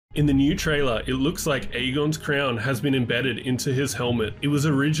In the new trailer, it looks like Aegon's crown has been embedded into his helmet. It was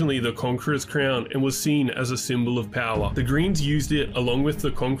originally the Conqueror's crown and was seen as a symbol of power. The Greens used it along with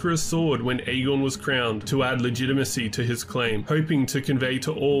the Conqueror's sword when Aegon was crowned to add legitimacy to his claim, hoping to convey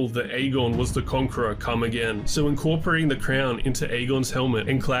to all that Aegon was the Conqueror come again. So incorporating the crown into Aegon's helmet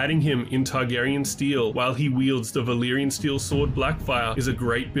and cladding him in Targaryen steel while he wields the Valyrian steel sword Blackfire is a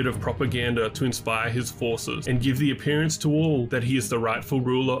great bit of propaganda to inspire his forces and give the appearance to all that he is the rightful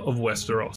ruler of Westeros.